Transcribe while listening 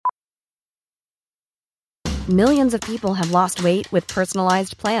Millions of people have lost weight with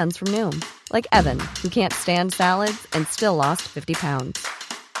personalized plans from Noom. Like Evan, who can't stand salads and still lost 50 pounds.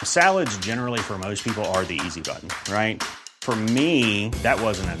 Salads generally for most people are the easy button, right? For me, that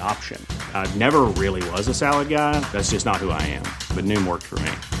wasn't an option. I never really was a salad guy. That's just not who I am. But Noom worked for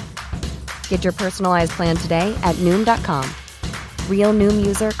me. Get your personalized plan today at Noom.com. Real Noom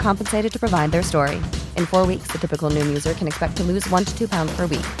user compensated to provide their story. In 4 weeks, the typical Noom user can expect to lose 1 to 2 pounds per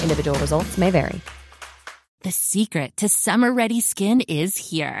week. Individual results may vary. The secret to summer-ready skin is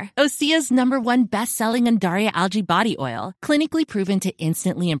here. Osea's #1 best-selling Undaria Algae Body Oil, clinically proven to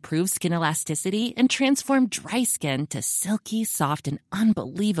instantly improve skin elasticity and transform dry skin to silky, soft, and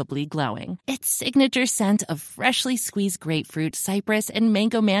unbelievably glowing. Its signature scent of freshly squeezed grapefruit, cypress, and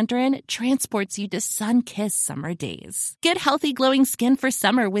mango mandarin transports you to sun-kissed summer days. Get healthy, glowing skin for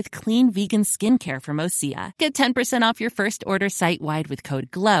summer with clean vegan skincare from Osea. Get 10% off your first order site-wide with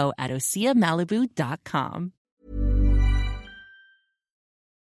code GLOW at OseaMalibu.com.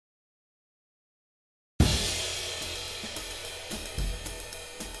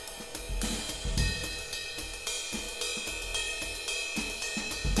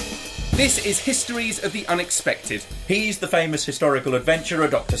 This is Histories of the Unexpected. He's the famous historical adventurer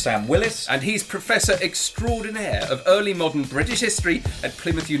Dr. Sam Willis. And he's Professor Extraordinaire of Early Modern British History at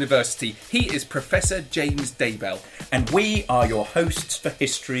Plymouth University. He is Professor James Daybell. And we are your hosts for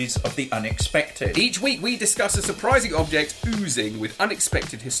Histories of the Unexpected. Each week we discuss a surprising object oozing with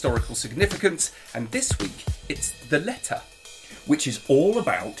unexpected historical significance. And this week, it's the letter. Which is all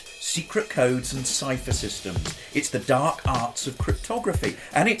about secret codes and cipher systems. It's the dark arts of cryptography,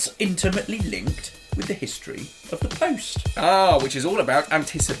 and it's intimately linked with the history of the post. Which is all about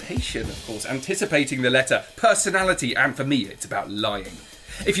anticipation, of course. Anticipating the letter, personality, and for me, it's about lying.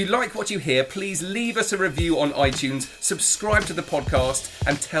 If you like what you hear, please leave us a review on iTunes, subscribe to the podcast,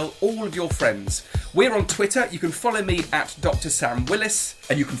 and tell all of your friends. We're on Twitter. You can follow me at Dr. Sam Willis.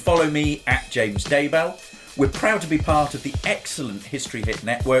 And you can follow me at James Daybell. We're proud to be part of the excellent History Hit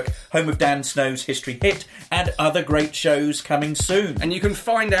network, home of Dan Snow's History Hit, and other great shows coming soon. And you can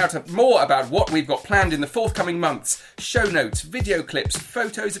find out more about what we've got planned in the forthcoming months, show notes, video clips,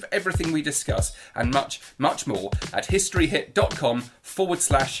 photos of everything we discuss, and much, much more at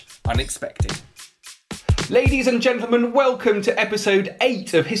historyhit.com/unexpected. Ladies and gentlemen, welcome to episode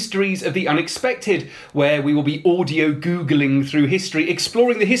 8 of Histories of the Unexpected, where we will be audio Googling through history,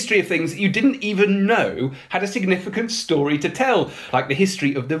 exploring the history of things that you didn't even know had a significant story to tell, like the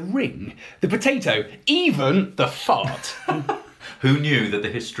history of the ring, the potato, even the fart. Who knew that the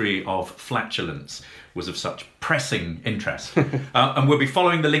history of flatulence was of such pressing interest? And we'll be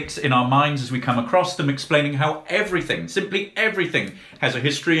following the links in our minds as we come across them, explaining how everything, simply everything, has a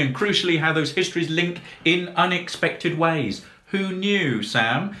history, and crucially how those histories link in unexpected ways. Who knew,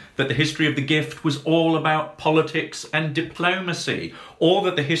 Sam, that the history of the gift was all about politics and diplomacy, or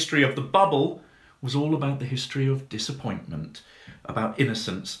that the history of the bubble was all about the history of disappointment, about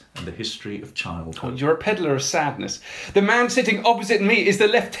innocence and the history of childhood? You're a peddler of sadness. The man sitting opposite me is the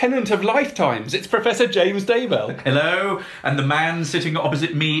Lieutenant of Lifetimes. It's Professor James Daybell. Hello, and the man sitting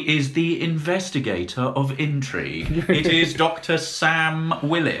opposite me is the investigator of intrigue. It is Dr. Sam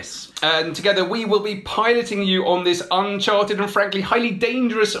Willis. And together we will be piloting you on this uncharted and frankly highly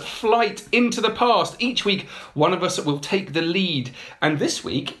dangerous flight into the past. Each week, one of us will take the lead. And this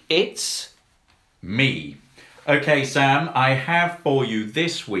week, it's me. Okay, Sam, I have for you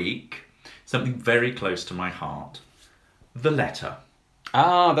this week something very close to my heart. The letter.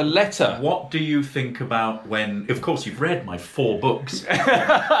 The letter. What do you think about when... Of course, you've read my 4 books.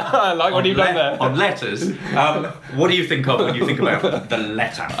 I like what you've done there. On letters. What do you think of when you think about the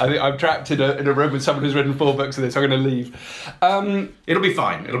letter? I think I'm trapped in a room with someone who's written 4 books of this. I'm going to leave. It'll be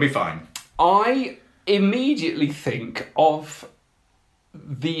fine. It'll be fine. I immediately think of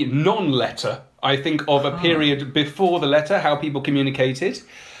the non-letter. I think of a period before the letter, how people communicated.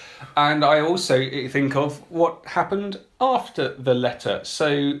 And I also think of what happened after the letter.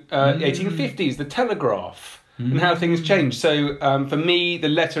 So, 1850s, the telegraph, and how things changed. So, for me, the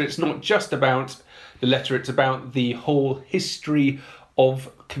letter, it's not just about the letter, it's about the whole history of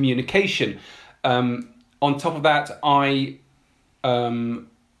communication. On top of that, I am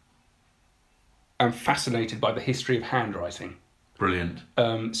fascinated by the history of handwriting. Brilliant.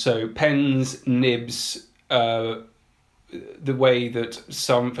 So pens, nibs, the way that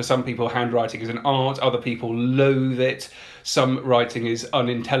for some people handwriting is an art, other people loathe it, some writing is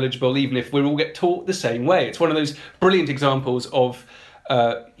unintelligible, even if we all get taught the same way. It's one of those brilliant examples of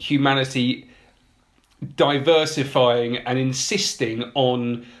humanity diversifying and insisting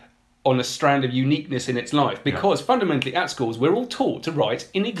on on a strand of uniqueness in its life, because fundamentally at schools we're all taught to write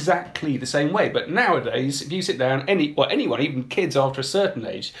in exactly the same way. But nowadays, if you sit down, anyone, even kids after a certain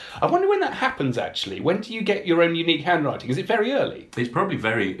age, I wonder when that happens actually. When do you get your own unique handwriting? Is it very early? It's probably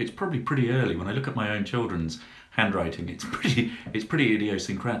pretty early. When I look at my own children's handwriting, it's pretty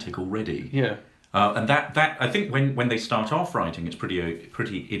idiosyncratic already. Yeah. And that I think when they start off writing, it's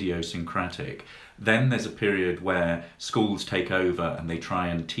pretty idiosyncratic. Then there's a period where schools take over and they try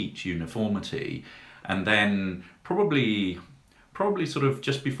and teach uniformity, and then probably sort of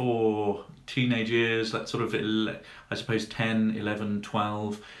just before teenage years, that sort of, I suppose 10, 11,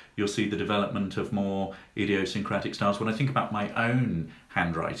 12, you'll see the development of more idiosyncratic styles. When I think about my own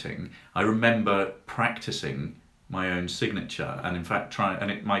handwriting, I remember practicing my own signature, and in fact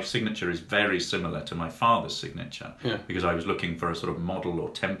my signature is very similar to my father's signature, because I was looking for a sort of model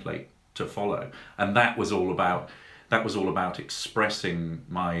or template to follow, and that was all about expressing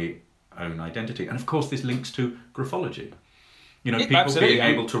my own identity. And of course this links to graphology, people being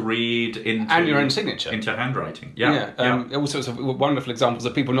able to read into and your own signature into handwriting. All sorts of wonderful examples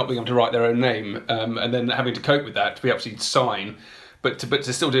of people not being able to write their own name, and then having to cope with that to be able to sign, but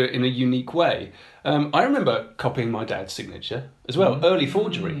to still do it in a unique way. I remember copying my dad's signature as well, early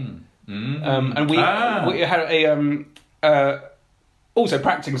forgery. And we had also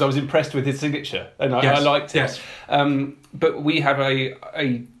practicing because I was impressed with his signature and I liked it. Yes. But we have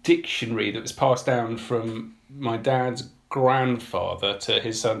a dictionary that was passed down from my dad's grandfather to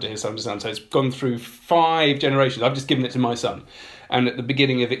his son, to his son, to his son. So it's gone through 5 generations. I've just given it to my son. And at the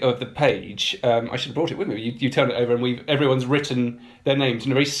beginning of the page, I should have brought it with me. You turn it over and everyone's written their names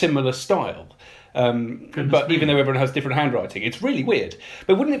in a very similar style. But even though everyone has different handwriting, it's really weird.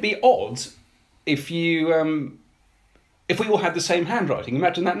 But wouldn't it be odd if we all had the same handwriting?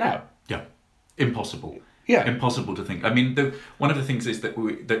 Imagine that now. Yeah, impossible. Yeah, impossible to think. I mean, one of the things is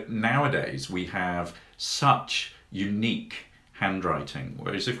that nowadays we have such unique handwriting,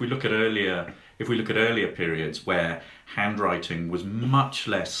 whereas if we look at earlier periods where handwriting was much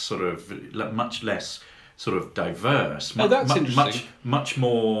less sort of diverse, that's interesting.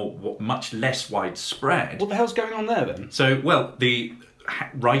 much less widespread. What the hell's going on there then? So, the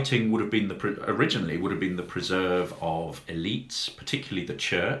writing would have been originally the preserve of elites, particularly the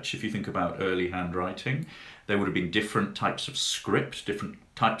church. If you think about early handwriting, there would have been different types of script, different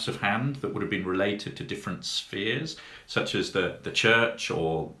types of hand that would have been related to different spheres, such as the church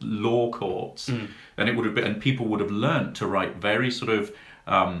or law courts. And it would have been, and people would have learnt to write very sort of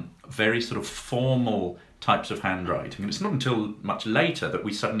formal types of handwriting. And it's not until much later that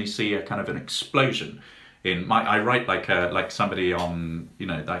we suddenly see a kind of an explosion. I write like somebody on,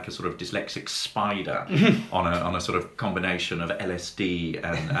 like a sort of dyslexic spider on a sort of combination of LSD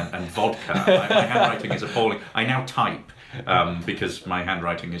and vodka. My handwriting is appalling. I now type because my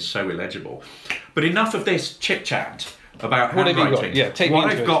handwriting is so illegible. But enough of this chit chat about handwriting.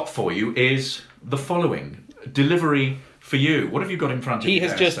 What I've got for you is the following delivery for you. What have you got in front of you? He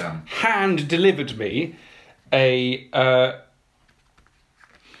has just hand delivered me a.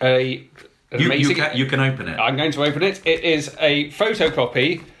 You can open it. I'm going to open it. It is a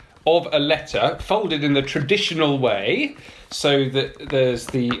photocopy of a letter folded in the traditional way, so that there's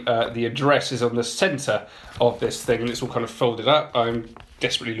the address is on the centre of this thing, and it's all kind of folded up. I'm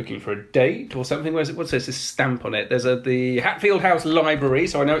desperately looking for a date or something. Where's it? What's this stamp on it? There's the Hatfield House Library,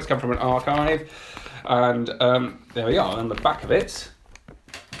 so I know it's come from an archive. And there we are on the back of it.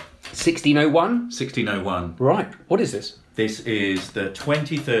 1601? 1601. Right. What is this? This is the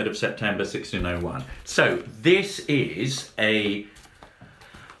 23rd of September, 1601. So this is a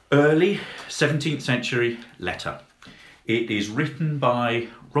early 17th century letter. It is written by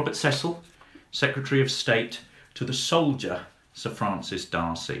Robert Cecil, Secretary of State, to the soldier Sir Francis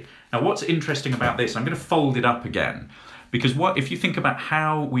Darcy. Now, what's interesting about this, I'm going to fold it up again, because if you think about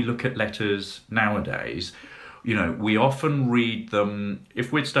how we look at letters nowadays, we often read them,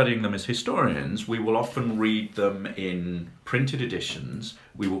 if we're studying them as historians, we will often read them in printed editions.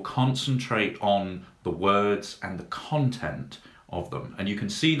 We will concentrate on the words and the content of them. And you can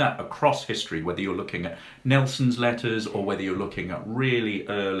see that across history, whether you're looking at Nelson's letters or whether you're looking at really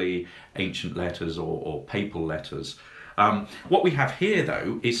early ancient letters or papal letters. What we have here,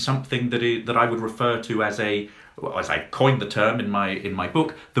 though, is something that I would refer to as as I coined the term in my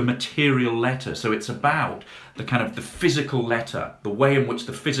book, the material letter. So it's about the kind of the physical letter, the way in which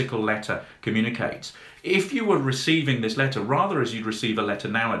the physical letter communicates. If you were receiving this letter, rather as you'd receive a letter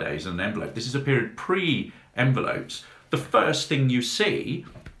nowadays in an envelope, this is a period pre-envelopes, the first thing you see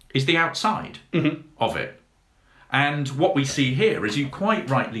is the outside of it. And what we see here, as you quite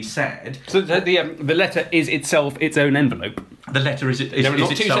rightly said... So the letter is itself its own envelope. The letter is not two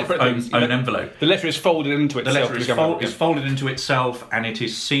itself separate things. own envelope. The letter is folded into The itself. letter is folded into itself and it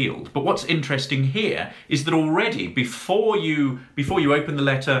is sealed. But what's interesting here is that already, before you open the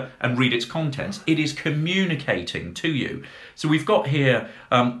letter and read its contents, it is communicating to you. So we've got here,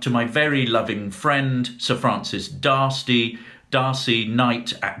 to my very loving friend, Sir Francis Darcy,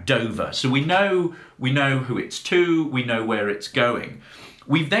 Knight at Dover. So we know who it's to, we know where it's going.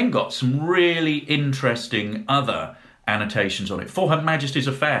 We've then got some really interesting other annotations on it. For Her Majesty's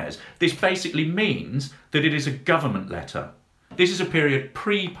Affairs. This basically means that it is a government letter. This is a period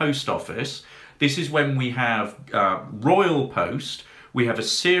pre-post office. This is when we have royal post. We have a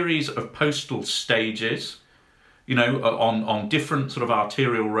series of postal stages, on different sort of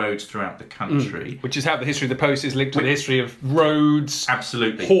arterial roads throughout the country. Which is how the history of the post is linked to the history of roads,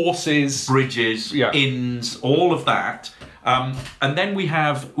 absolutely, horses, bridges, inns, all of that. And then we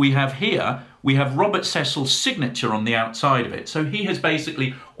have here Robert Cecil's signature on the outside of it. So he has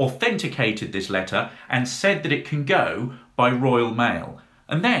basically authenticated this letter and said that it can go by Royal Mail.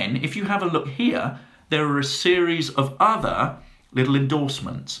 And then, if you have a look here, there are a series of other little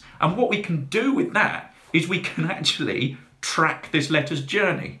endorsements. And what we can do with that is we can actually track this letter's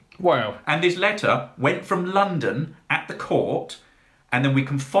journey. Wow. And this letter went from London at the court, and then we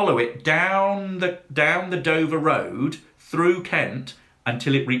can follow it down the Dover Road through Kent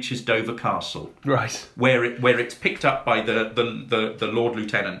until it reaches Dover Castle. Right. Where it's picked up by the Lord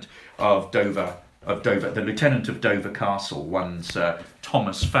Lieutenant of Dover, the Lieutenant of Dover Castle, one Sir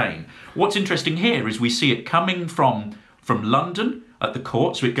Thomas Fane. What's interesting here is we see it coming from London at the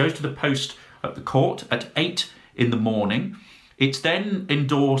court, so it goes to the post at the court at 8 in the morning. It's then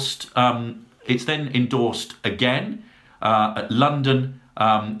endorsed again at London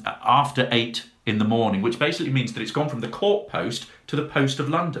after 8 in the morning, which basically means that it's gone from the court post to the post of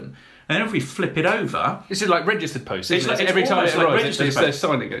London. And then if we flip it over, this is like registered post. It's Isn't it? Every time it arrives, they're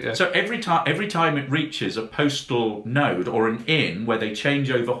signing it. Yeah. So every time it reaches a postal node or an inn where they change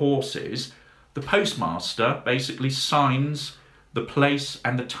over horses, the postmaster basically signs the place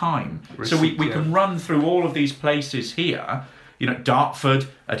and the time. So we can run through all of these places here. Dartford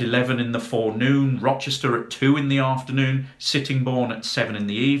at 11 in the forenoon, Rochester at 2 in the afternoon, Sittingbourne at 7 in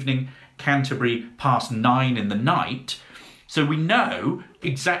the evening, Canterbury past 9 in the night. So we know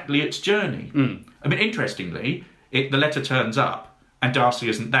exactly its journey. I mean, interestingly, the letter turns up and Darcy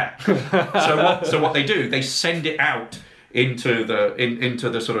isn't there. So what they do, they send it out into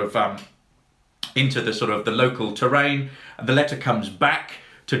the sort of the local terrain, and the letter comes back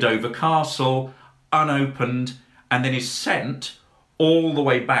to Dover Castle unopened and then is sent all the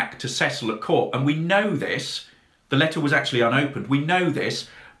way back to Cecil at court. And we know this, the letter was actually unopened. We know this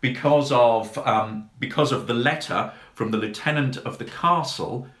because of the letter from the Lieutenant of the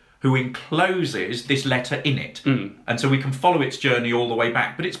Castle, who encloses this letter in it. And so we can follow its journey all the way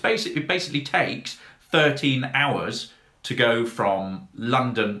back. But it basically takes 13 hours to go from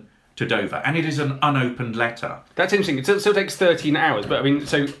London to Dover, and it is an unopened letter. That's interesting. It still takes 13 hours, but I mean,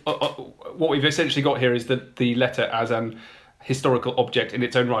 so what we've essentially got here is the letter as an historical object in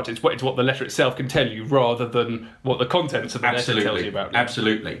its own right. It's what the letter itself can tell you, rather than what the contents of the letter tells you about.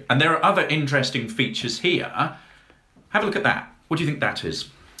 Absolutely. And there are other interesting features here. Have a look at that. What do you think that is?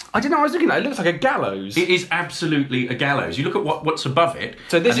 I don't know. I was looking at it. It looks like a gallows. It is absolutely a gallows. You look at what's above it.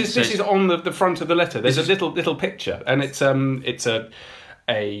 So this is on the front of the letter. There's a little picture, and it's a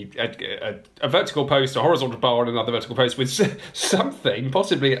vertical post, a horizontal bar, and another vertical post with something,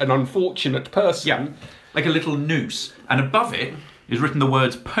 possibly an unfortunate person. Yeah, like a little noose. And above it is written the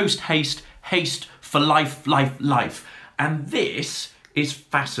words "Post haste, haste for life, life, life." And this is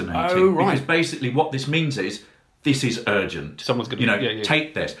fascinating. Oh, right. Because basically what this means is this is urgent. Someone's going to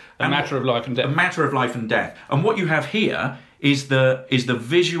take this. A matter of life and death. A matter of life and death. And what you have here is the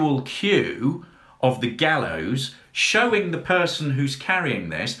visual cue of the gallows, showing the person who's carrying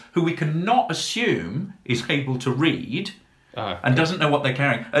this, who we cannot assume is able to read and doesn't know what they're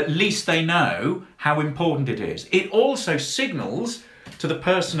carrying. At least they know how important it is. It also signals to the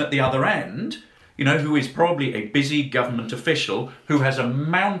person at the other end, who is probably a busy government official who has a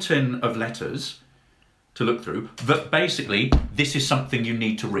mountain of letters to look through, that basically this is something you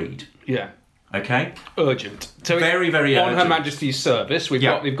need to read. Yeah. Okay. Urgent. So very, very urgent. On Her Majesty's service, we've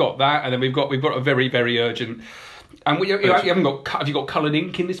got that, and then we've got a very, very urgent. And you haven't got. Have you got coloured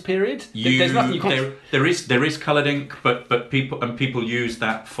ink in this period? There's nothing you can't. There is coloured ink, but people use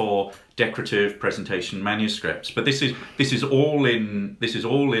that for decorative presentation manuscripts. But this is all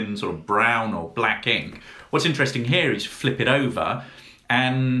in sort of brown or black ink. What's interesting here is flip it over,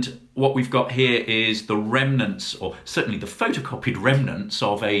 And what we've got here is the remnants, or certainly the photocopied remnants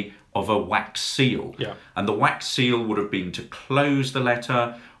of a wax seal. Yeah. And the wax seal would have been to close the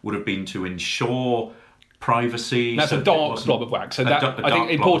letter, would have been to ensure privacy. That's so a dark blob of wax. So I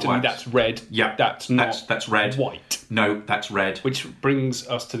think importantly that's red. Yeah, that's not that's red. White. No, that's red. Which brings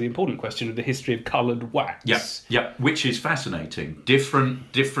us to the important question of the history of coloured wax. Yeah, which is fascinating.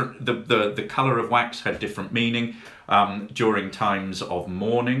 Different. The colour of wax had different meaning. During times of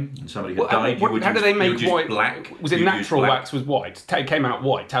mourning, and somebody had died, how do they make white? Black. Was it natural wax was white? It came out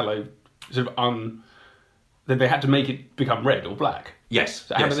white. Tallow, sort of then they had to make it become red or black. Yes,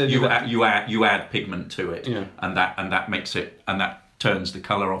 so how do they do that? You add pigment to it, and that makes it, and that turns the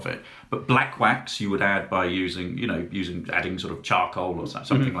colour of it. But black wax you would add by adding sort of charcoal or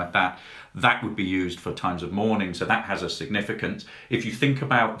something like that. That would be used for times of mourning, so that has a significance. If you think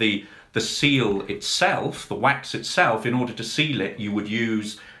about the seal itself, the wax itself, in order to seal it, you would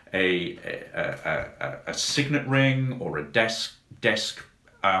use a signet ring or a desk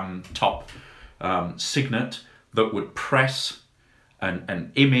top signet that would press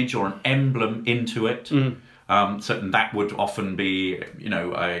an image or an emblem into it. And that would often be,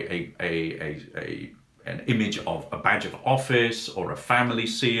 an image of a badge of office or a family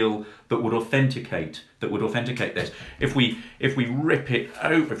seal that would authenticate this. If we rip it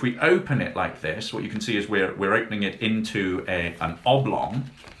open, if we open it like this, what you can see is we're opening it into an oblong.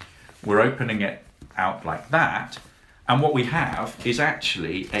 We're opening it out like that, and what we have is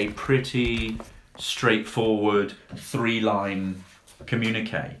actually a pretty straightforward 3-line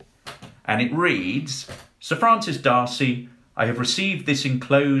communique, and it reads: Sir Francis Darcy, I have received this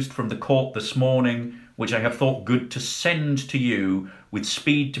enclosed from the court this morning, which I have thought good to send to you, with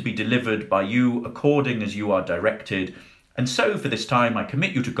speed to be delivered by you according as you are directed. And so for this time I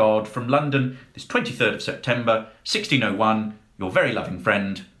commit you to God, from London, this 23rd of September, 1601, your very loving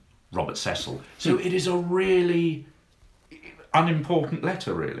friend, Robert Cecil. So it is a really unimportant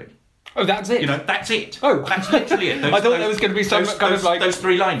letter, really. Oh, that's it? That's it. Oh. That's literally it. I thought there was going to be some kind of like... Those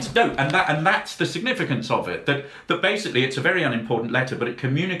 3 lines. No, and that's the significance of it, that basically it's a very unimportant letter, but it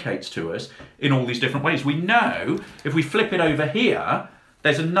communicates to us in all these different ways. We know, if we flip it over here,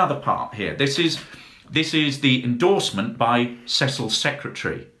 there's another part here. This is the endorsement by Cecil's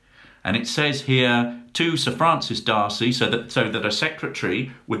secretary. And it says here, to Sir Francis Darcy, so that a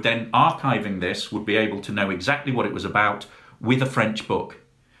secretary would then, archiving this, would be able to know exactly what it was about with a French book.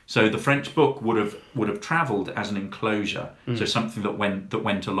 So the French book would have travelled as an enclosure, so something that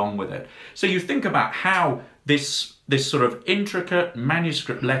went along with it. So you think about how this sort of intricate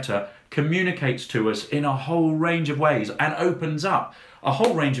manuscript letter communicates to us in a whole range of ways and opens up a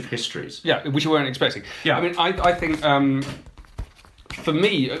whole range of histories. Yeah, which you weren't expecting. Yeah. I mean, I think for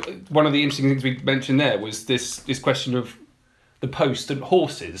me, one of the interesting things we mentioned there was this question of the post and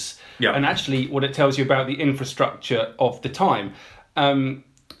horses, and actually what it tells you about the infrastructure of the time.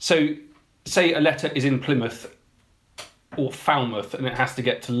 So, say a letter is in Plymouth or Falmouth and it has to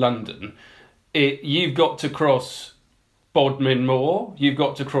get to London. You've got to cross Bodmin Moor, you've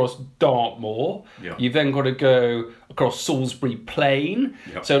got to cross Dartmoor, you've then got to go across Salisbury Plain.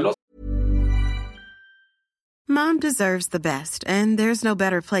 So lots. Mom deserves the best, and there's no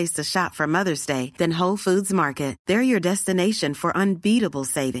better place to shop for Mother's Day than Whole Foods Market. They're your destination for unbeatable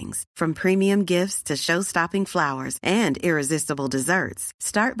savings, from premium gifts to show-stopping flowers and irresistible desserts.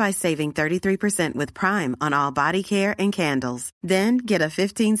 Start by saving 33% with Prime on all body care and candles. Then get a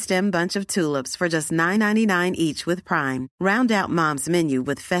 15-stem bunch of tulips for just $9.99 each with Prime. Round out Mom's menu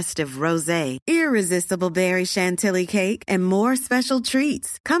with festive rosé, irresistible berry chantilly cake, and more special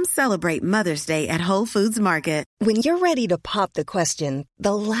treats. Come celebrate Mother's Day at Whole Foods Market. When you're ready to pop the question,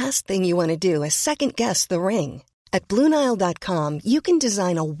 the last thing you want to do is second-guess the ring. At BlueNile.com, you can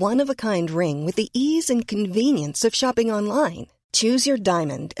design a one-of-a-kind ring with the ease and convenience of shopping online. Choose your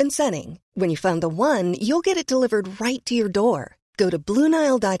diamond and setting. When you find the one, you'll get it delivered right to your door. Go to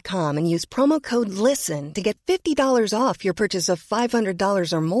BlueNile.com and use promo code LISTEN to get $50 off your purchase of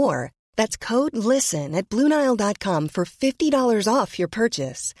 $500 or more. That's code LISTEN at BlueNile.com for $50 off your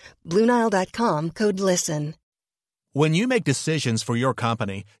purchase. BlueNile.com, code LISTEN. When you make decisions for your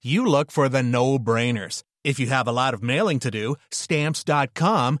company, you look for the no-brainers. If you have a lot of mailing to do,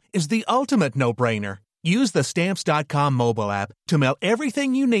 Stamps.com is the ultimate no-brainer. Use the Stamps.com mobile app to mail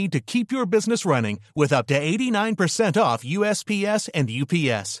everything you need to keep your business running with up to 89% off USPS and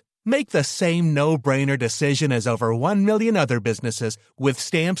UPS. Make the same no-brainer decision as over 1 million other businesses with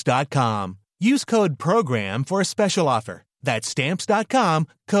Stamps.com. Use code PROGRAM for a special offer. That's Stamps.com,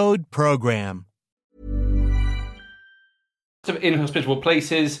 code PROGRAM. Inhospitable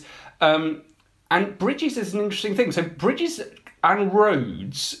places, and bridges is an interesting thing. So bridges and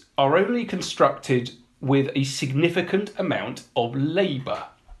roads are only constructed with a significant amount of labour.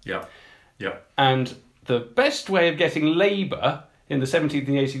 Yeah. Yeah. And the best way of getting labour in the 17th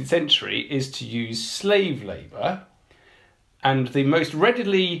and 18th century is to use slave labour. And the most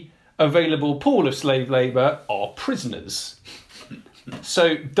readily available pool of slave labour are prisoners.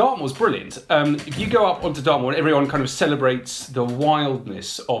 So Dartmoor's brilliant. If you go up onto Dartmoor, everyone kind of celebrates the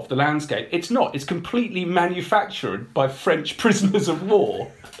wildness of the landscape. It's not. It's completely manufactured by French prisoners of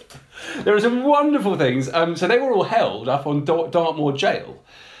war. There are some wonderful things. So they were all held up on Dartmoor Jail,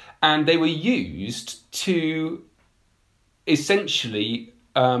 and they were used to essentially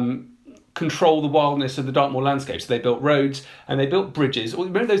control the wildness of the Dartmoor landscape. So they built roads and they built bridges.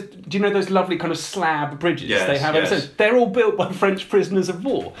 Remember those? Do you know those lovely kind of slab bridges they have? Yes. They're all built by French prisoners of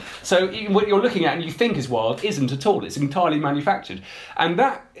war. So what you're looking at and you think is wild isn't at all. It's entirely manufactured, and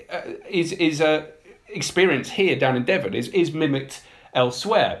that is a experience here down in Devon is mimicked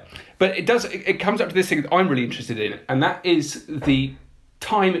elsewhere. But it comes up to this thing that I'm really interested in, and that is the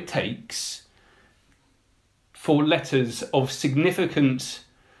time it takes for letters of significant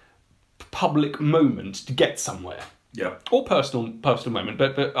public moment to get somewhere. Yeah. Or personal moment,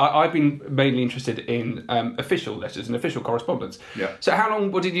 but I've been mainly interested in official letters and official correspondence. Yeah. So how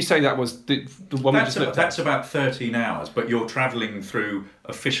long, what did you say that was, the one we just looked at? That's about 13 hours, but you're travelling through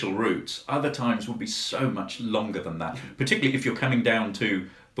official routes. Other times will be so much longer than that, particularly if you're coming down to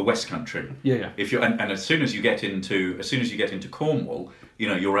the West Country. Yeah. If you're and as soon as you get into Cornwall,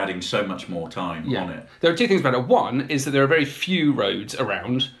 you're adding so much more time on it. There are two things about it. One is that there are very few roads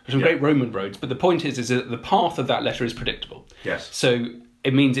around. There's some great Roman roads, but the point is that the path of that letter is predictable. Yes. So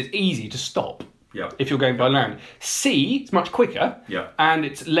it means it's easy to stop. Yeah. If you're going by land. Sea, it's much quicker. Yeah. And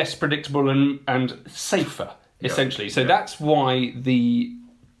it's less predictable and safer, essentially. So that's why the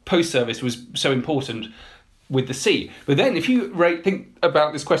post service was so important with the sea. But then if you think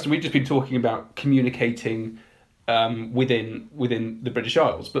about this question, we've just been talking about communicating within the British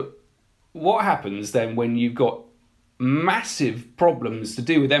Isles. But what happens then when you've got massive problems to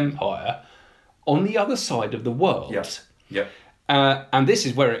do with empire on the other side of the world? Yes. Yeah. And this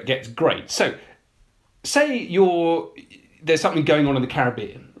is where it gets great. So, say there's something going on in the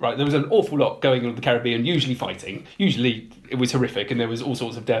Caribbean, right? There was an awful lot going on in the Caribbean, usually fighting. Usually it was horrific and there was all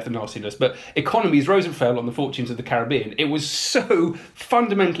sorts of death and nastiness. But economies rose and fell on the fortunes of the Caribbean. It was so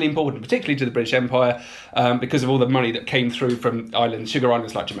fundamentally important, particularly to the British Empire, because of all the money that came through from sugar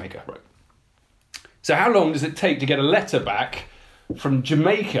islands like Jamaica, right? So how long does it take to get a letter back from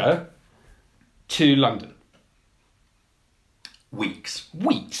Jamaica to London? Weeks.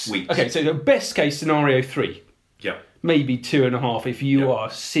 Okay, so the best case scenario 3. Yeah. Maybe 2.5 if you are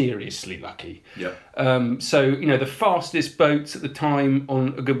seriously lucky. Yeah. So, the fastest boats at the time on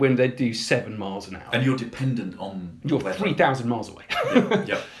a good wind, they'd do 7 miles an hour. And you're dependent on... You're 3,000 miles away.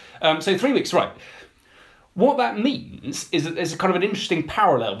 Yeah. So 3 weeks, right. What that means is that there's a kind of an interesting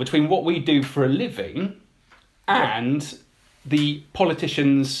parallel between what we do for a living and the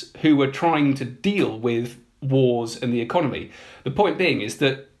politicians who are trying to deal with wars and the economy. The point being is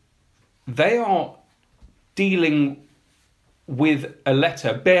that they are dealing with a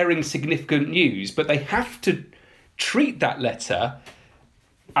letter bearing significant news, but they have to treat that letter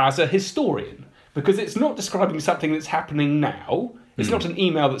as a historian because it's not describing something that's happening now. It's not an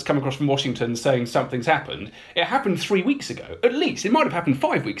email that's come across from Washington saying something's happened. It happened 3 weeks ago, at least. It might have happened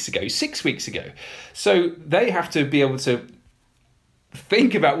 5 weeks ago, 6 weeks ago. So they have to be able to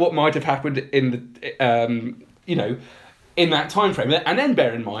think about what might have happened in the, in that time frame, and then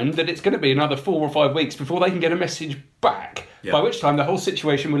bear in mind that it's going to be another 4 or 5 weeks before they can get a message back. Yeah. By which time the whole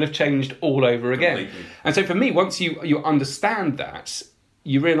situation will have changed all over again. Completely. And so for me, once you understand that,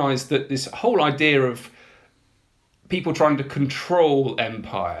 you realise that this whole idea of people trying to control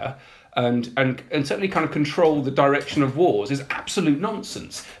empire and certainly kind of control the direction of wars is absolute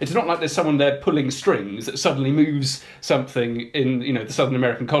nonsense. It's not like there's someone there pulling strings that suddenly moves something in the Southern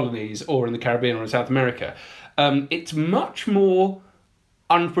American colonies or in the Caribbean or in South America. It's much more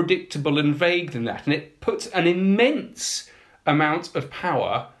unpredictable and vague than that, and it puts an immense amount of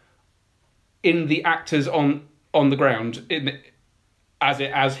power in the actors on the ground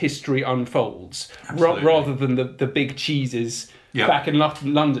as history unfolds, rather than the big cheeses back in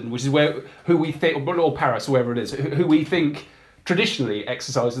London, which is who we think, or Paris, or wherever it is, who we think traditionally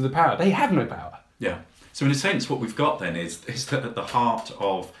exercises the power. They have no power. Yeah. So in a sense, what we've got then is that at the heart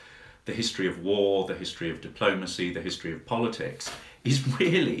of the history of war, the history of diplomacy, the history of politics, is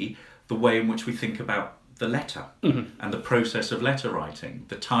really the way in which we think about the letter and the process of letter writing,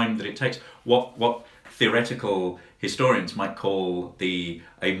 the time that it takes, what theoretical historians might call a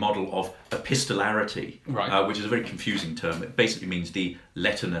model of epistolarity, right. Which is a very confusing term. It basically means the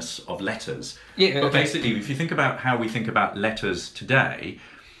letterness of letters. Yeah, but basically, if you think about how we think about letters today,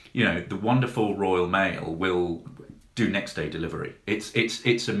 the wonderful Royal Mail will do next day delivery.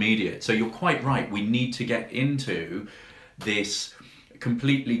 It's immediate. So you're quite right. We need to get into this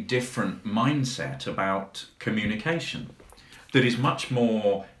completely different mindset about communication that is much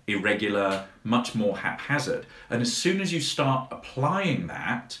more irregular, much more haphazard. And as soon as you start applying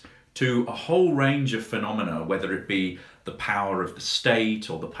that to a whole range of phenomena, whether it be the power of the state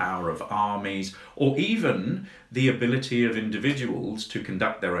or the power of armies, or even the ability of individuals to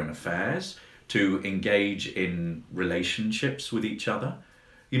conduct their own affairs, to engage in relationships with each other,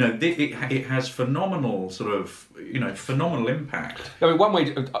 it has phenomenal phenomenal impact. I mean, one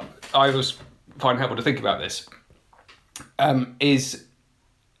way I always find helpful to think about this is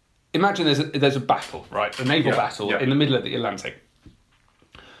imagine there's a battle, right? A naval battle in the middle of the Atlantic.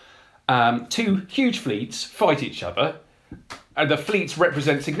 Two huge fleets fight each other, and the fleets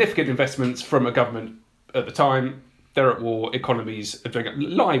represent significant investments from a government at the time. They're at war, economies are doing,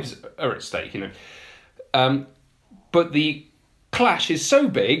 lives are at stake, But the clash is so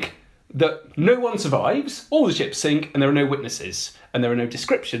big that no one survives, all the ships sink, and there are no witnesses, and there are no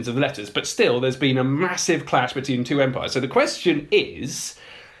descriptions of the letters. But still, there's been a massive clash between two empires. So the question is,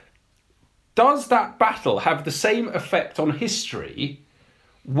 does that battle have the same effect on history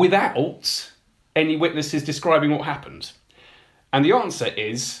without any witnesses describing what happened? And the answer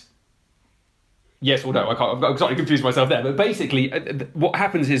is yes or no. I've got slightly confused myself there. But basically, what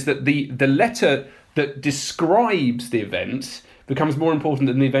happens is that the letter that describes the event becomes more important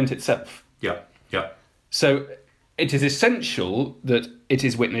than the event itself. Yeah. So it is essential that it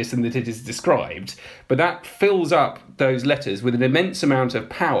is witnessed and that it is described, but that fills up those letters with an immense amount of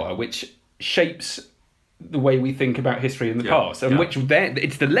power, which shapes the way we think about history in the past, and which then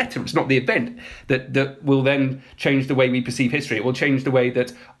it's the letter, it's not the event, that will then change the way we perceive history. It will change the way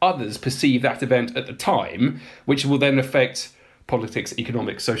that others perceive that event at the time, which will then affect politics,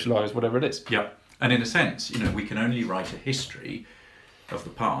 economics, social lives, whatever it is. Yeah, and in a sense, we can only write a history of the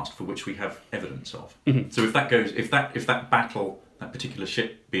past for which we have evidence of. Mm-hmm. So if that battle, that particular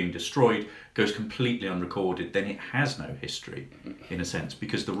ship being destroyed, goes completely unrecorded, then it has no history, in a sense,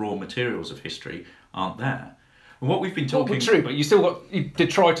 because the raw materials of history aren't there. And what we've been talking... Well, true, but you still got...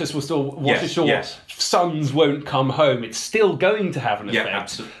 Detritus will still wash ashore. Yes. Sons won't come home. It's still going to have an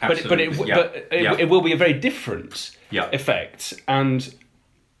effect. Absolutely. But it will be a very different effect.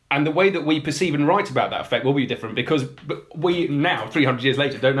 And the way that we perceive and write about that effect will be different, because we now, 300 years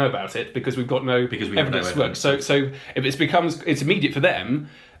later, don't know about it because we've got no evidence to work. So it's immediate for them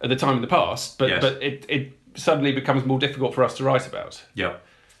at the time in the past, but it suddenly becomes more difficult for us to write about. Yeah.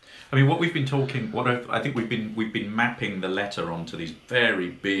 I mean, what we've been talking, I think we've been mapping the letter onto these very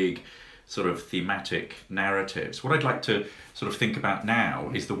big sort of thematic narratives. What I'd like to sort of think about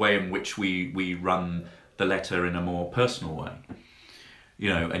now is the way in which we run the letter in a more personal way.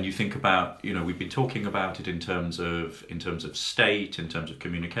 And you think about, we've been talking about it in terms of state, in terms of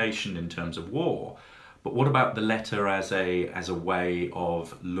communication, in terms of war. But what about the letter as a way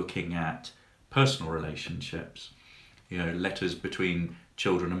of looking at personal relationships? Letters between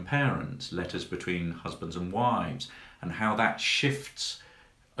children and parents, letters between husbands and wives, and how that shifts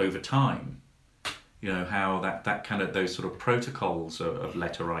over time. How that kind of, those sort of protocols of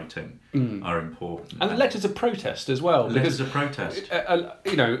letter writing are important. And letters of protest as well. Letters of protest.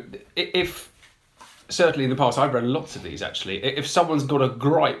 If, certainly in the past, I've read lots of these actually, if someone's got a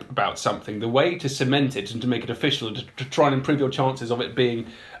gripe about something, the way to cement it and to make it official, to try and improve your chances of it being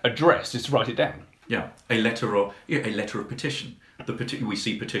addressed, is to write it down. Yeah, a letter of petition. We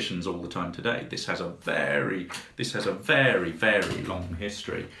see petitions all the time today. This has a very, very long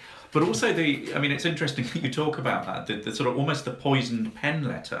history. But also it's interesting that you talk about that, the sort of almost the poisoned pen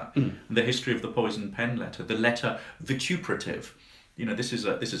letter, the history of the poisoned pen letter, the letter vituperative. This is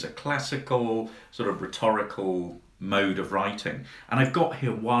a classical sort of rhetorical mode of writing. And I've got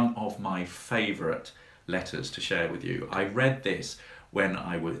here one of my favourite letters to share with you. I read this when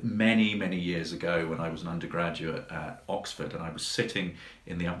I was many years ago, when I was an undergraduate at Oxford, and I was sitting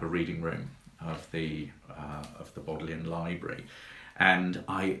in the upper reading room of the Bodleian Library. And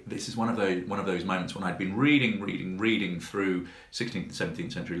this is one of those moments when I'd been reading through 16th and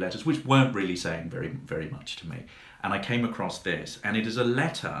 17th century letters, which weren't really saying very, very much to me. And I came across this, and it is a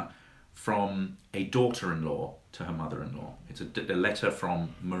letter from a daughter-in-law to her mother-in-law. It's a letter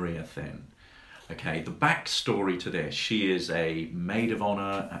from Maria Thynne. Okay, the backstory to this: she is a maid of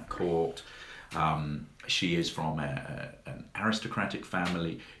honour at court. She is from an aristocratic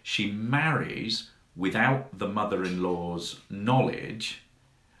family. She marries without the mother-in-law's knowledge,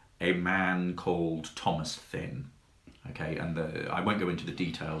 a man called Thomas Thynne. Okay, and I won't go into the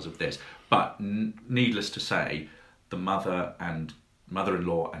details of this, but needless to say, the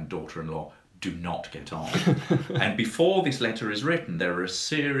mother-in-law and daughter-in-law do not get on. And before this letter is written, there are a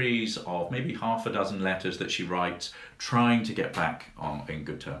series of maybe half a dozen letters that she writes trying to get back on in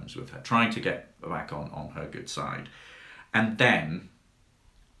good terms with her, trying to get back on her good side. And then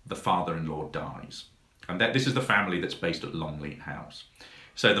the father-in-law dies. And this is the family that's based at Longleat House.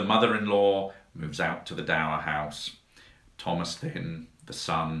 So the mother-in-law moves out to the dower house. Thomas Thynne, the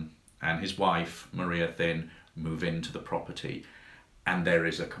son, and his wife, Maria Thynne, move into the property. And there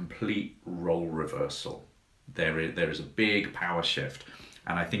is a complete role reversal. There is a big power shift.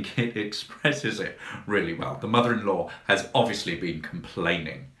 And I think it expresses it really well. The mother-in-law has obviously been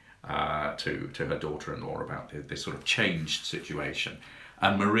complaining to her daughter-in-law about this sort of changed situation.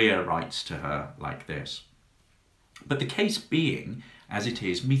 And Maria writes to her like this: "But the case being, as it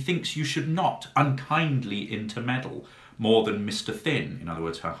is, methinks you should not unkindly intermeddle more than Mr. Thynne," in other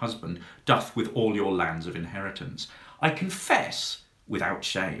words her husband, "doth with all your lands of inheritance. I confess, without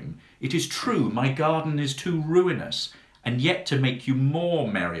shame, it is true my garden is too ruinous, and yet to make you more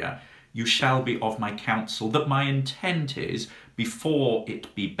merrier, you shall be of my counsel, that my intent is, before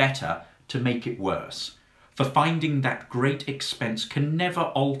it be better, to make it worse. For finding that great expense can never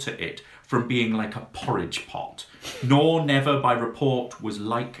alter it from being like a porridge pot, nor never by report was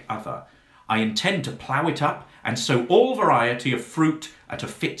like other. I intend to plough it up, and sow all variety of fruit at a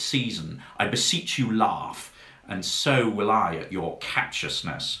fit season. I beseech you laugh, and so will I at your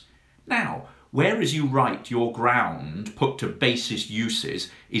captiousness. Now, whereas you write your ground put to basest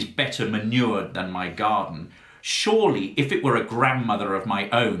uses is better manured than my garden, surely if it were a grandmother of my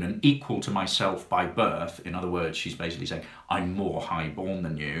own and equal to myself by birth," in other words, she's basically saying, I'm more high-born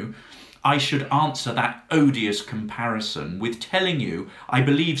than you, "I should answer that odious comparison with telling you I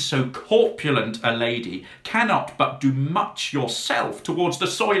believe so corpulent a lady cannot but do much yourself towards the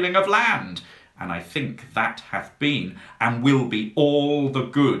soiling of land. And I think that hath been and will be all the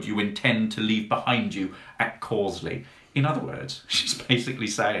good you intend to leave behind you at Causley." In other words, she's basically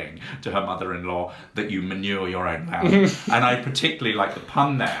saying to her mother-in-law that you manure your own land. And I particularly like the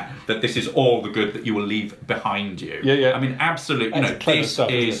pun there, that this is all the good that you will leave behind you. Yeah, yeah. I mean, absolutely, this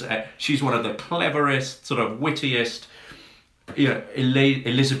is, she's one of the cleverest, sort of wittiest,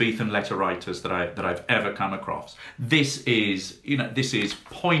 Elizabethan letter writers that I've ever come across. This is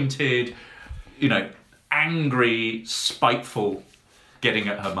pointed, angry, spiteful, getting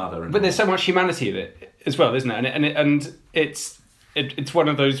at her mother. But there's so much humanity in it as well, isn't it? And it's one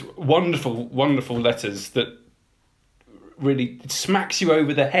of those wonderful, wonderful letters that really smacks you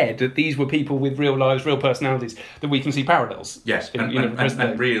over the head that these were people with real lives, real personalities, that we can see parallels. Yes,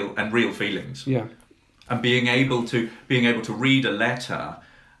 and real feelings. Yeah, and being able to read a letter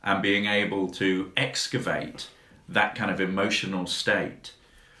and being able to excavate that kind of emotional state.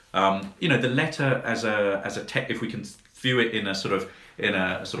 The letter as a if we can view it in a sort of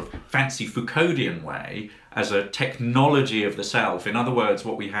fancy Foucauldian way, as a technology of the self. In other words,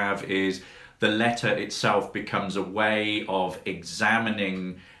 what we have is the letter itself becomes a way of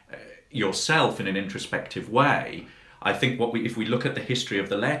examining yourself in an introspective way. I think if we look at the history of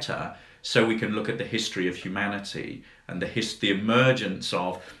the letter, so we can look at the history of humanity and the emergence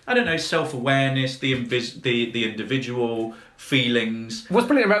of, self-awareness, the individual feelings. What's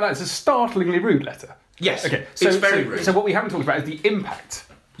brilliant about that is a startlingly rude letter. Yes, okay. It's very rude. So what we haven't talked about is the impact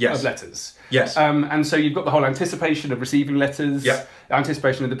of letters. Yes. And so you've got the whole anticipation of receiving letters,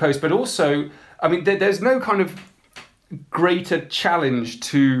 anticipation of the post, but also, there's no kind of greater challenge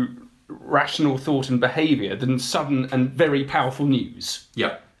to rational thought and behaviour than sudden and very powerful news.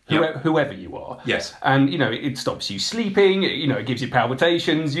 Yeah. Whoever you are. Yes. And, it stops you sleeping, it gives you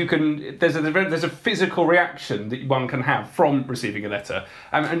palpitations, there's a physical reaction that one can have from receiving a letter.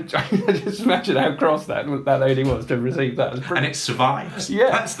 And just imagine how cross that lady was to receive that. And it survives. Yeah.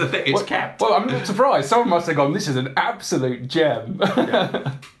 That's the thing, it's kept. Well, I'm not surprised. Someone must have gone, this is an absolute gem.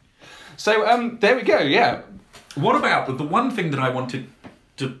 Yeah. So, there we go, yeah. What about, the one thing that I wanted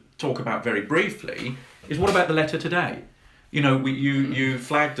to talk about very briefly is what about the letter today? You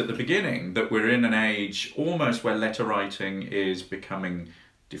flagged at the beginning that we're in an age almost where letter writing is becoming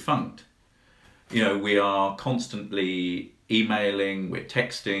defunct. We are constantly emailing, we're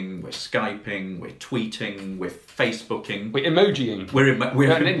texting, we're Skyping, we're tweeting, we're Facebooking, we're emojiing. We're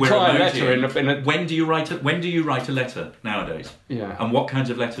an entire letter in a... When do you write a letter nowadays? Yeah. And what kinds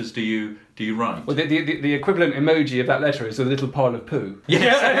of letters do you write? Well, the equivalent emoji of that letter is a little pile of poo.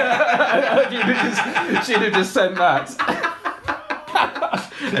 Yes. She'd have just sent that.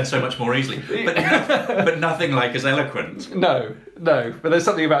 and so much more easily. But nothing like as eloquent. No. But there's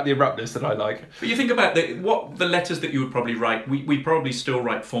something about the abruptness that I like. But you think about the letters that you would probably write. We probably still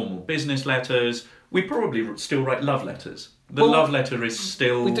write formal business letters. We probably still write love letters. The love letter is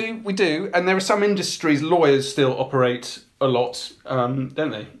still... We do. And there are some industries, lawyers still operate a lot, don't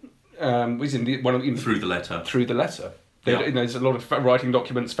they? Through the letter. Through the letter. There's a lot of writing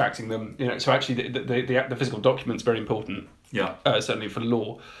documents, faxing them. So actually, the physical document's very important. Yeah. Certainly for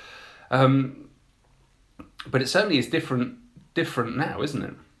law. But it certainly is different now, isn't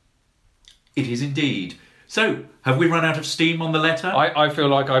it? It is indeed. So, have we run out of steam on the letter? I feel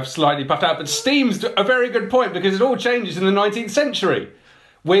like I've slightly puffed out, but steam's a very good point because it all changes in the 19th century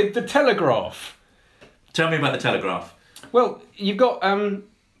with the telegraph. Tell me about the telegraph. Well, you've got, from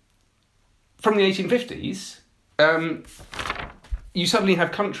the 1850s, you suddenly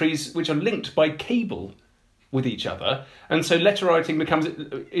have countries which are linked by cable with each other, and so letter writing becomes,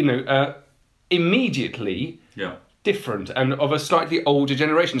 immediately different and of a slightly older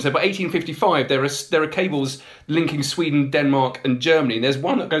generation. So by 1855, there are cables linking Sweden, Denmark, and Germany. And there's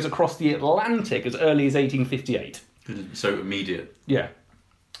one that goes across the Atlantic as early as 1858. So immediate. Yeah.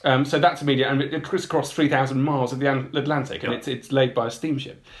 So that's immediate, and it crisscrossed 3,000 miles of the Atlantic, and it's laid by a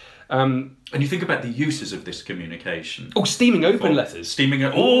steamship. And you think about the uses of this communication. Oh, steaming open letters.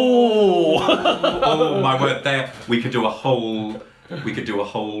 Oh, my word! There, we could do a whole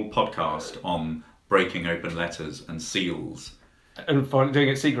podcast on breaking open letters and seals. And doing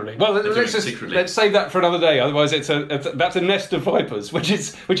it secretly. Well, let's save that for another day. Otherwise, that's a nest of vipers, which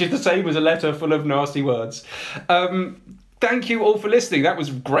is the same as a letter full of nasty words. Thank you all for listening. That was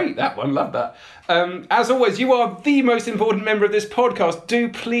great, that one. Love that. As always, you are the most important member of this podcast. Do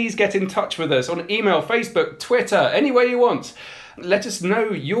please get in touch with us on email, Facebook, Twitter, any way you want. Let us know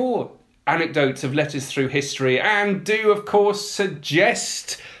your anecdotes of letters through history, and do, of course,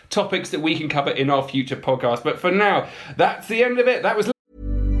 suggest topics that we can cover in our future podcast. But for now, that's the end of it. That was...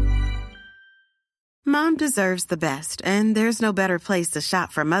 Mom deserves the best, and there's no better place to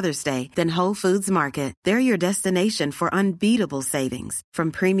shop for Mother's Day than Whole Foods Market. They're your destination for unbeatable savings,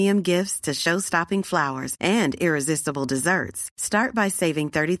 from premium gifts to show-stopping flowers and irresistible desserts. Start by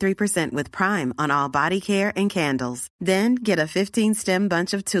saving 33% with Prime on all body care and candles. Then get a 15-stem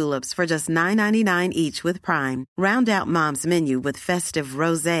bunch of tulips for just $9.99 each with Prime. Round out Mom's menu with festive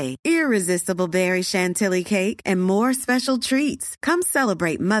rosé, irresistible berry chantilly cake, and more special treats. Come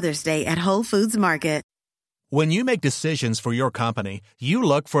celebrate Mother's Day at Whole Foods Market. When you make decisions for your company, you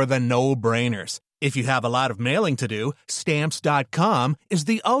look for the no-brainers. If you have a lot of mailing to do, Stamps.com is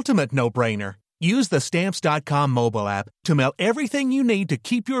the ultimate no-brainer. Use the Stamps.com mobile app to mail everything you need to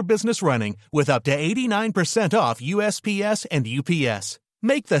keep your business running with up to 89% off USPS and UPS.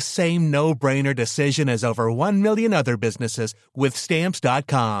 Make the same no-brainer decision as over 1 million other businesses with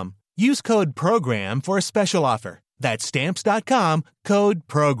Stamps.com. Use code PROGRAM for a special offer. That's Stamps.com, code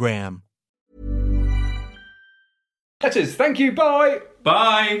PROGRAM. Letters. Thank you. Bye.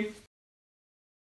 Bye.